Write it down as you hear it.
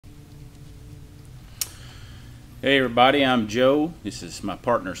Hey everybody, I'm Joe. This is my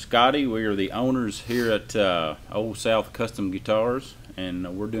partner Scotty. We are the owners here at Old South Custom Guitars,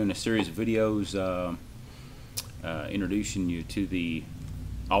 and we're doing a series of videos introducing you to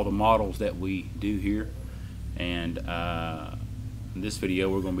all the models that we do here. And in this video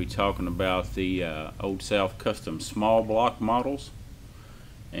we're going to be talking about the Old South Custom small block models.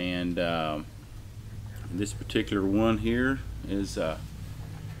 And this particular one here is of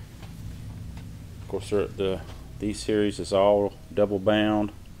course these series is all double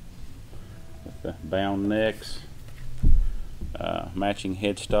bound with the bound necks, matching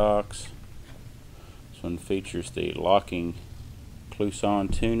headstocks. This one features the locking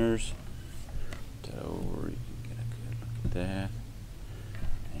Kluson tuners. Over, you can get a good look at that.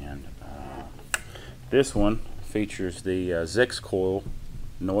 And this one features the Zex coil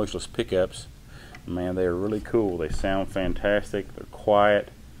noiseless pickups. Man, they are really cool. They sound fantastic. They're quiet,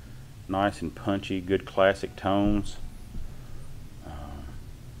 nice and punchy, good classic tones.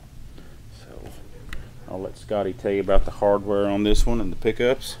 So I'll let Scotty tell you about the hardware on this one and the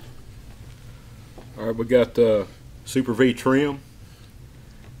pickups. Alright, we got Super V trim.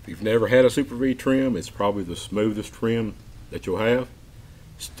 If you've never had a Super V trim, it's probably the smoothest trim that you'll have.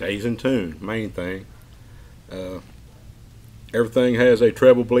 Stays in tune, main thing. Everything has a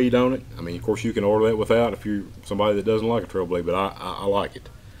treble bleed on it. I mean, of course you can order that without if you're somebody that doesn't like a treble bleed, but I like it.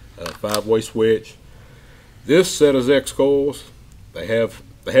 5-way switch. This set of Zex coils, they have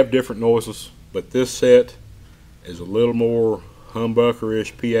different noises, but this set is a little more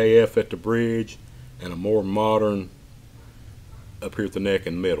humbucker-ish PAF at the bridge and a more modern up here at the neck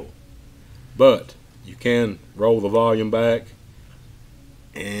and middle. But you can roll the volume back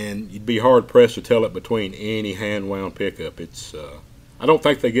and you'd be hard pressed to tell it between any hand wound pickup. It's I don't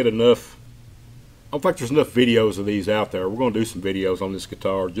think they get enough. I don't think there's enough videos of these out there. We're going to do some videos on this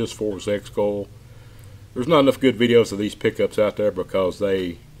guitar just for Zex coil. There's not enough good videos of these pickups out there because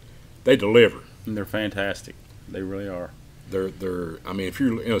they deliver. And they're fantastic. They really are. I mean, if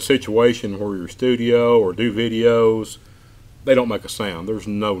you're in a situation where you're studio or do videos, they don't make a sound. There's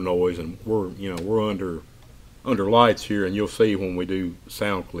no noise, and we're under lights here, and you'll see when we do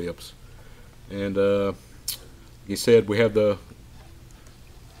sound clips. And you said we have the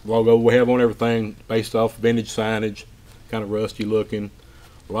logo we have on everything based off vintage signage, kind of rusty looking,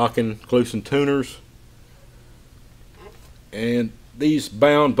 locking Kluson tuners. And these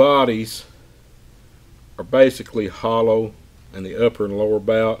bound bodies are basically hollow in the upper and lower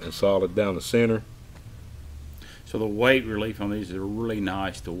bout and solid down the center. So the weight relief on these is really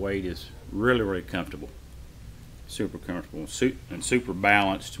nice. The weight is really comfortable, super comfortable, and super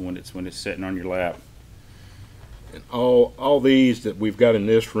balanced when it's sitting on your lap. And all these that we've got in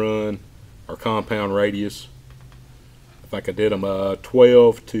this run are compound radius. I think I did them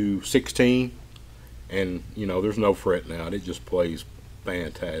 12 to 16, and there's no fretting out. It just plays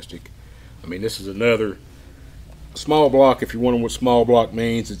fantastic. I mean, this is another small block. If you're wondering what small block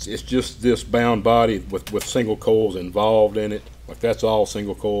means, it's just this bound body with single coils involved in it. Like, that's all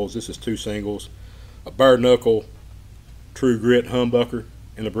single coils. This is 2 singles, a bare knuckle true grit humbucker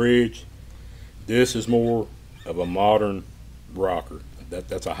in the bridge. This is more of a modern rocker.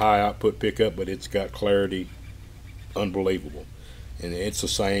 That's a high output pickup, but it's got clarity unbelievable. And it's the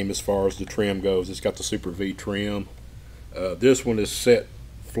same as far as the trim goes. It's got the Super V trim. This one is set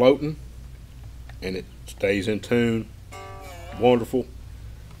floating, and it stays in tune. Wonderful.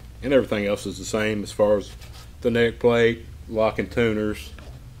 And everything else is the same as far as the neck plate, locking tuners.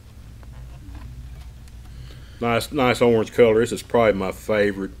 Nice orange color. This is probably my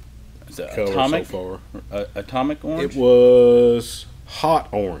favorite color Atomic, so far. Atomic orange? It was hot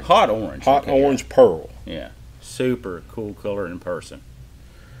orange. Hot orange. Hot okay. orange pearl. Yeah. Super cool color in person.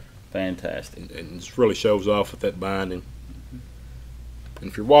 Fantastic. And it really shows off with that binding. And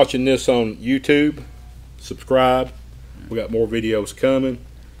if you're watching this on YouTube, subscribe. We got more videos coming.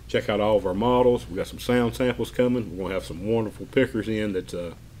 Check out all of our models. We got some sound samples coming. We're going to have some wonderful pickers in that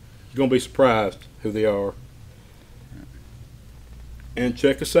you're going to be surprised who they are. And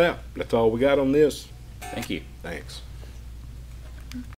check us out. That's all we got on this. Thank you. Thanks.